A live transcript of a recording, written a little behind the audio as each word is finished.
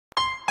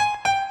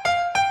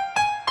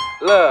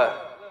Look.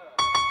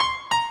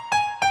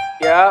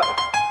 Yup.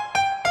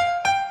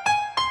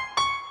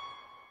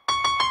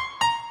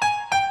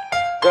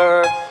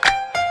 Guns.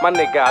 My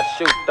nigga, I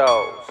shoot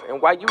those.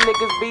 And why you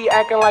niggas be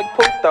acting like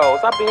putos?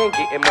 I been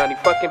getting money,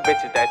 fucking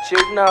bitches that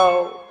you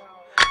know.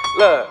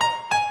 Look.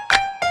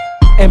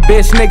 And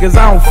bitch niggas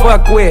I don't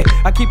fuck with.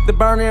 I keep the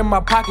burner in my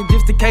pocket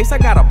just in case I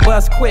gotta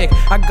bust quick.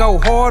 I go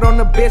hard on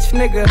the bitch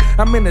nigga.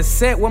 I'm in the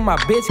set with my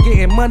bitch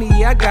getting money,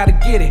 yeah, I gotta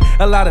get it.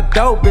 A lot of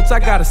dope, bitch, I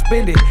gotta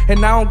spend it.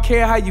 And I don't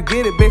care how you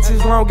get it, bitch,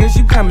 as long as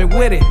you coming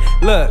with it.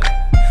 Look.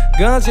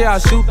 Guns, yeah, I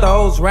shoot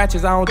those.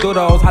 Ratchets, I don't do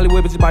those.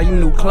 Hollywood bitches buy you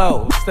new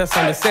clothes. That's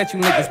on the set, you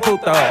niggas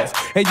poot those.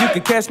 And you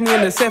can catch me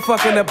in the set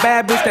fucking a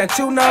bad bitch that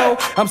you know.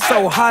 I'm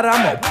so hot,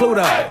 I'm on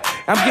Pluto.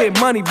 I'm getting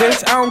money,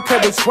 bitch, I don't care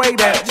which way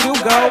that you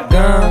go.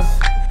 Guns,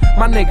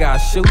 my nigga, I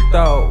shoot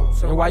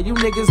those. And why you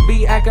niggas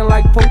be acting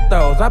like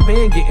putos? I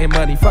been getting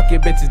money,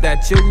 fucking bitches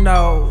that you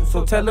know.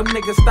 So tell them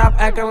niggas stop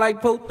acting like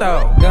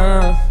putos.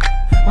 Guns,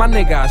 my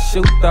nigga, I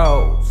shoot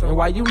those. And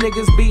why you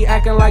niggas be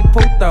acting like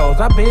putos?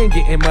 I been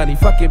getting money,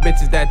 fucking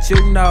bitches that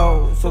you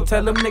know. So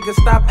tell them niggas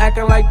stop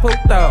acting like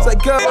putos. These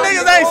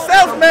niggas ain't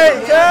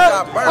self-made,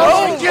 yeah.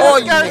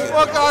 Oh, get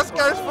a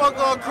skirts, fuck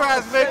on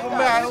crash, vapor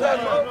man.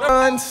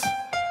 Guns,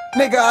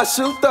 nigga, I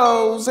shoot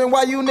those. And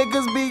why you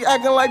niggas be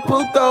acting like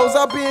putos?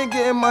 I been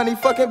getting money,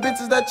 fucking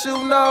bitches that you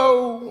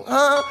know,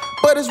 huh?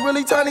 But it's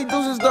really Tinny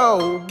Duces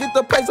though. Get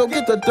the peso,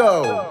 get the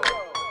dough.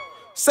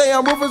 Say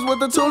I'm Rufus with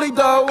the Thule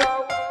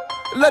dough.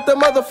 Let the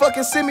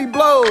motherfucker see me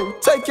blow.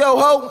 Take your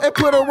hoe and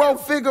put her on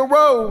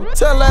Figaro.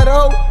 Tell that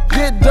hoe,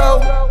 get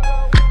dough.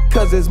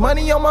 Cause there's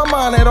money on my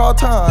mind at all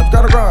times.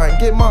 Gotta grind,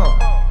 get mine.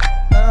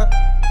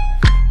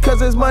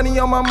 Cause there's money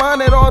on my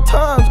mind at all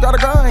times. Gotta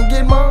grind,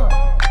 get mine.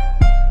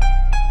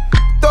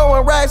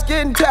 Throwing racks,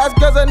 getting taxed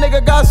cause a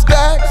nigga got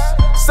stacks.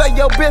 Say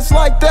yo bitch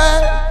like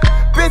that.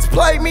 Bitch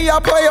play me, I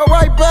play her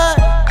right back.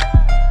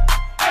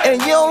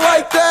 And you don't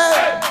like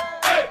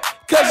that.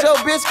 Cause your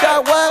bitch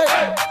got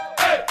whack.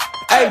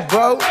 Hey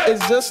bro,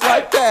 it's just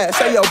like that.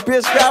 Say your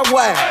bitch got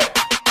whack.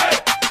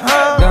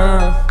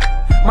 Guns,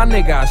 my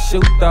nigga, I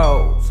shoot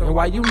those. And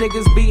why you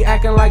niggas be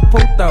acting like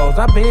putos?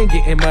 I been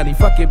getting money,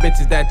 fucking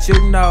bitches that you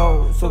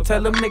know. So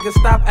tell them niggas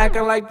stop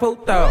acting like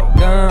putos.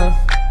 Guns,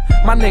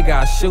 my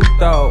nigga, I shoot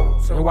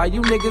those. And why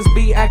you niggas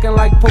be acting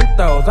like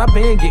putos? I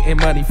been getting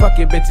money,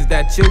 fucking bitches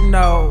that you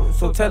know.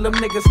 So tell them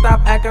niggas stop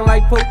acting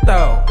like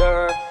putos.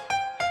 Guns,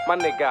 my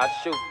nigga, I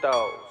shoot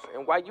those.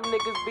 And why you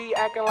niggas be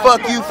acting like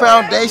fuck you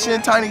foundation,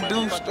 Tinny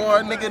Duce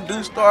Star, nigga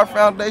Duce Star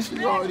Foundation.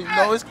 You already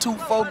know it's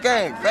 2-4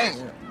 gang. Bang,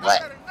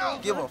 what?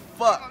 Give a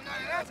fuck.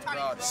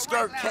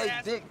 Skirt K,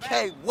 dick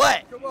K,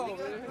 what?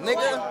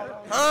 Nigga,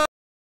 huh?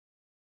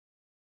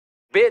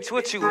 Bitch,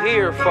 what you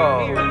here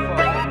for?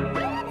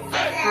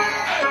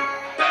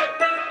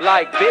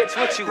 Like, bitch,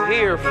 what you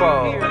here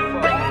for?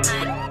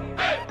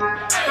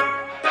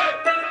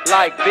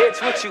 Like,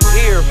 bitch, what you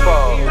here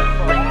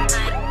for?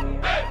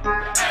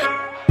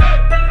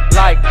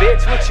 Like,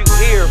 bitch, what you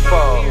here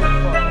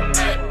for?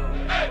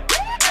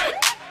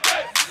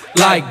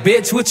 Like,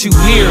 bitch, what you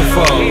here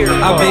for?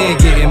 I been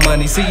getting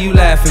money, see you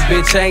laughing,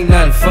 bitch, ain't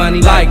nothing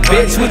funny. Like,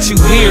 bitch, what you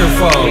here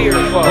for?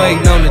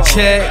 Waiting on the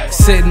check,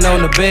 sitting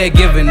on the bed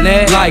giving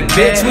that. Like,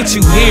 bitch, what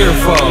you here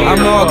for?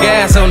 I'm all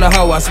gas on the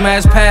hoe, I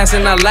smash pass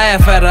and I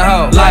laugh at a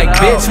hoe. Like,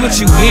 bitch, what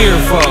you here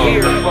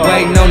for?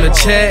 Waiting on the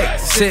check,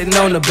 sitting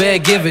on the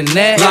bed giving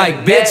that.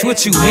 Like, bitch,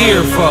 what you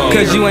here for?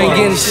 Cause you ain't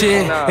getting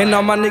shit, and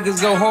all my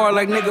niggas go hard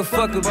like nigga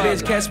fuck a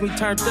bitch. Catch me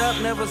turned up,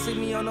 never see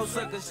me on no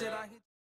sucker shit.